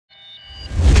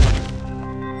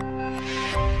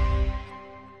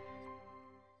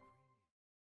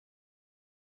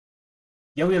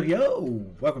Yo, yo, yo!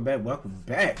 Welcome back, welcome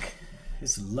back.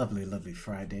 It's a lovely, lovely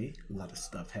Friday. A lot of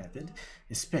stuff happened,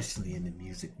 especially in the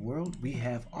music world. We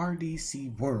have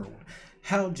RDC World.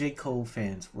 How J. Cole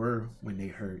fans were when they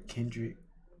heard Kendrick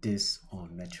diss on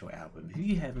Metro album. If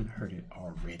you haven't heard it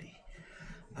already,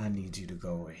 I need you to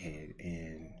go ahead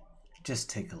and just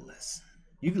take a listen.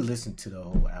 You can listen to the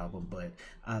whole album, but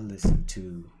I listened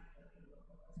to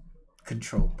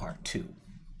Control Part 2.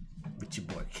 With your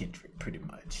boy Kendrick, pretty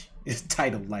much. It's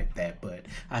titled like that, but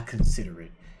I consider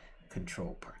it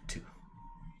Control Part 2.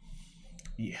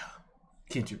 Yeah,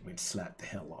 Kendrick went slap the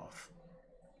hell off.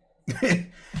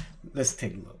 Let's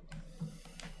take a look.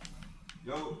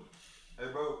 Yo,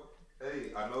 hey bro,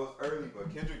 hey, I know it's early,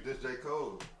 but Kendrick dissed J.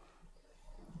 Cole.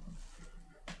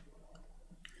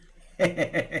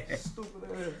 Stupid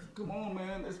ass. Come on,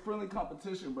 man. It's friendly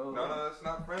competition, bro. No, it's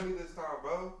not friendly this time,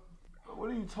 bro. What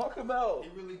are you talking about? They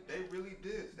really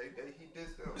dissed. He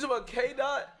dissed them. You talking about K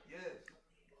Dot? Yes.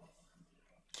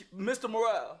 Mr.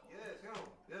 Morale. Yes, him.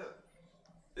 Yeah.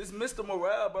 It's Mr.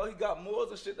 Morale, bro. He got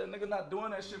morals and shit. That nigga not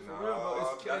doing that shit for real,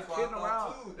 bro. It's kidding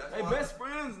around. They best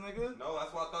friends, nigga. No,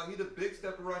 that's why I thought he the big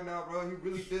stepper right now, bro. He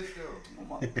really dissed him. Oh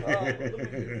my god, bro.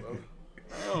 Let me hear, bro.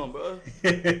 Damn, bro.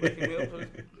 Waking me up.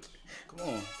 Come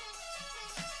on.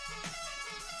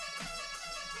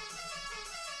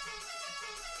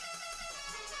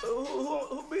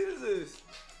 Who beat is this?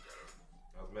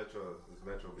 That's Metro. It's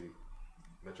Metro beat.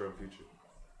 Metro and Future.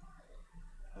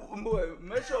 Boy,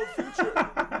 Metro Future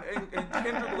and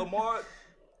Kendrick Lamar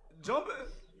jumping.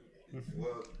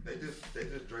 Well, they just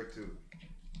Drake too.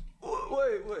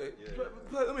 Wait. Yeah.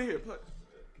 Play, let me hear. Play.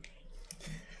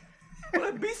 Why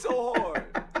that beat so hard?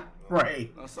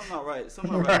 Right. No, something not right.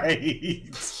 Something not right.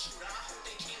 Right.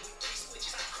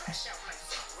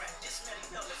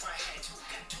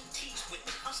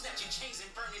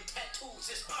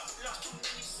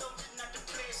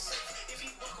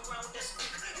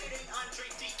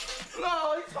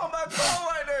 No, he talking about Cole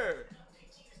right there.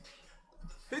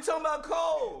 He talking about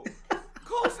Cole.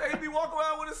 Cole said he be walking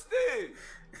around with a stick.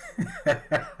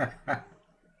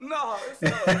 No, it's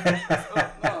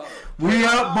up. No. We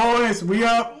up, boys. We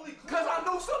up. Cause I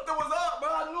knew something was up, bro.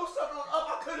 I knew something was up.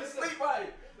 I couldn't sleep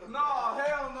right. No,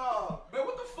 hell no. Man,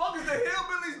 what the fuck is the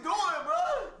Hillbillies doing,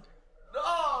 bro?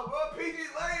 No, bro. PG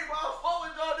Lane, bro. I fuck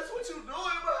with y'all. This what you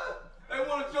doing, bro? They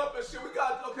want to jump and shit. We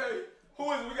got, okay.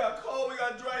 Who is it? We got Cole. We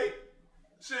got Drake.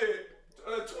 Shit.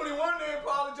 21 there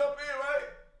probably jump in, right?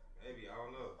 Maybe, I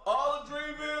don't know. All of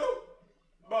Dreamville.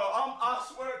 Bro, I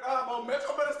swear to God, bro,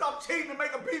 Metro better stop cheating and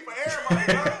make a beat for everybody,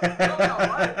 bro. Something not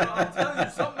right, bro. I'm telling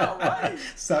you, something not right.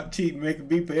 Stop cheating, make a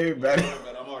beat for everybody.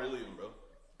 I'm already leaving, bro.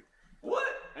 What?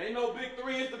 Ain't no big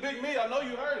three, it's the big me. I know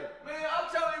you heard it. Man, I'm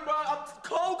telling you, bro,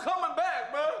 Cole coming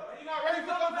back, bro. You not ready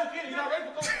for Kung Fu Kid? You not ready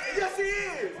for Kung Fu Kid? Yes, he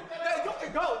is. Yeah, you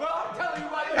can go, bro. I'm telling you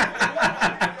right now.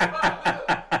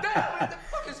 Damn, the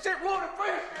fucking shit ruined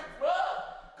friendship, bro.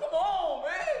 Come on,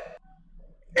 man.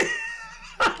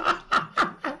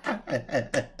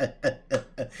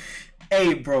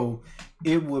 Hey, bro,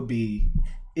 it would be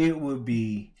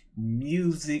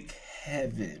music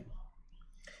heaven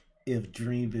if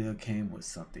Dreamville came with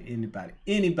something.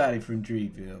 Anybody from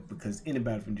Dreamville, because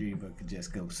anybody from Dreamville could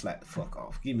just go slap the fuck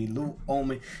off. Give me Lou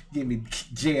Omen, give me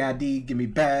JID, give me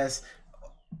Bass,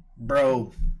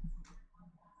 bro.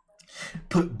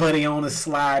 Put Buddy on a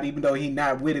slide, even though he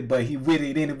not with it, but he with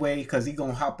it anyway, because he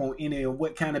gonna hop on any of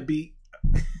what kind of beat.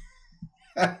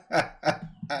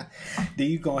 Then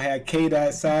you gonna have K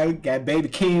Dot side, got Baby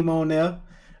Kim on there.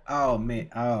 Oh man.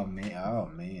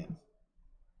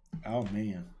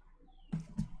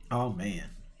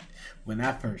 When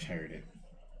I first heard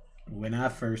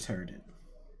it,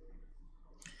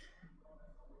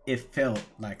 it felt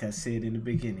like I said in the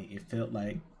beginning, it felt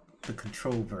like the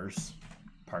Control Verse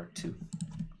Part 2.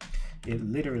 It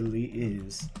literally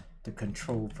is the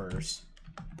Control Verse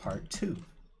Part 2.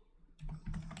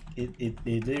 It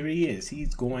literally is.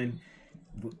 He's going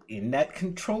in that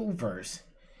Control Verse.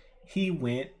 He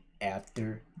went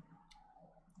after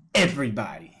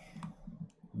everybody,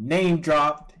 name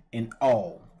dropped and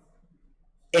all,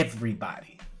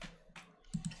 everybody.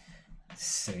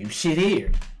 Same shit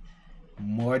here.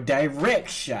 More direct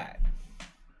shot.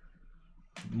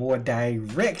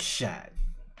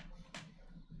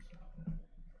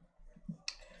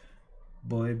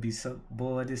 Boy,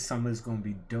 this summer's gonna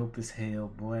be dope as hell,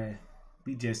 boy.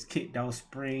 We just kicked off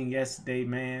spring yesterday,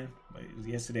 man. But it was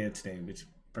yesterday or today, which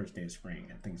first day of spring.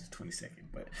 I think it's the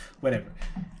 22nd, but whatever.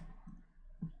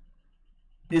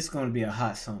 It's gonna be a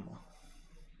hot summer.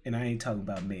 And I ain't talking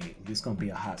about Meg. It's gonna be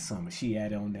a hot summer. She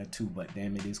added on that too, but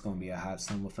damn it, it's gonna be a hot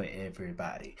summer for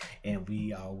everybody. And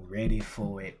we are ready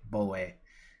for it, boy.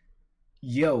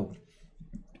 Yo,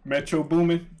 Metro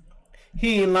booming.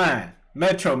 He ain't lying.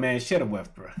 Metro, man, shut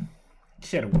up, bro.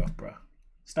 Shut up, bro.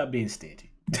 Stop being stingy.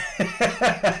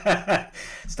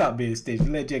 Stop being stingy.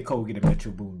 Let J. Cole get a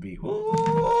Metro boom beat. Ooh,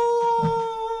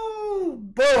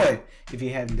 boy. If he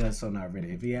hadn't done so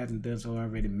already. If he hasn't done so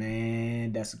already,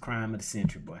 man, that's a crime of the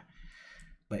century, boy.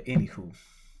 But anywho,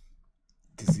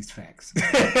 this is facts.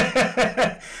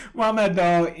 While my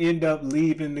dog end up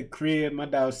leaving the crib, my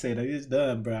dog said, it's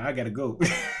done, bro. I gotta go.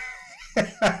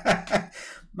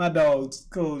 My dog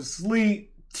goes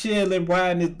sleep, chilling,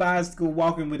 riding his bicycle,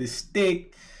 walking with his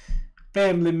stick.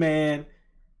 Family man,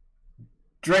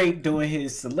 Drake doing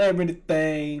his celebrity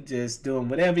thing, just doing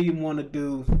whatever you want to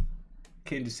do.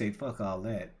 Kendrick say, fuck all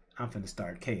that. I'm finna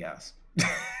start chaos.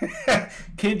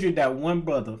 Kendrick, that one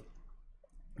brother,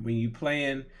 when you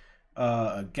playing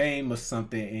a game or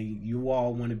something and you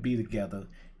all want to be together,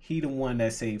 he the one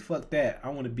that say, fuck that. I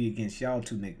want to be against y'all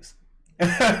two niggas.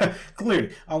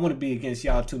 Clearly, I want to be against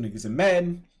y'all two niggas. In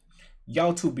Madden,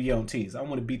 y'all two be on teams. I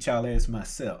want to beat y'all ass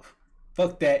myself.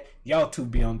 Fuck that. Y'all two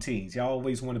be on teams. Y'all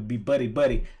always want to be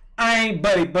buddy. I ain't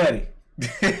buddy.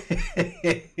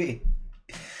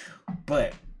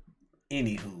 But,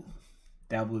 anywho,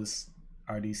 that was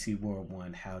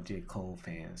RDCWorld1, how J. Cole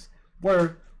fans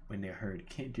were when they heard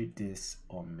Kendrick diss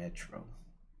on Metro.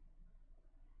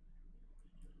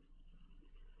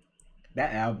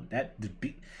 That album, the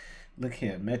beat. Look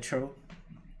here, Metro.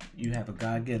 You have a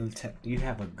God-given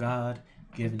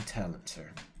talent,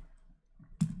 sir.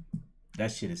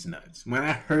 That shit is nuts. When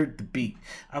I heard the beat,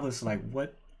 I was like,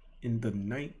 what in the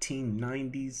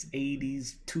 1990s,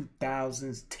 80s,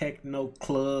 2000s techno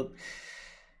club?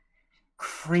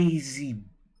 Crazy.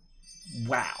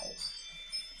 Wow.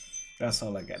 That's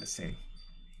all I gotta say.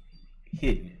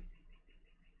 Hitting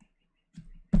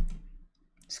it.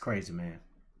 It's crazy, man.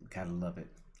 Gotta love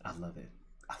it. I love it.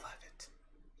 I love it.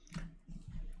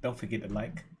 Don't forget to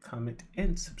like, comment,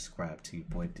 and subscribe to your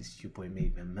boy. This is your boy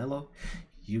MadeMenMelo.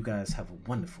 You guys have a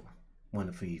wonderful,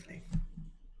 wonderful evening.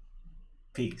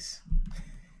 Peace.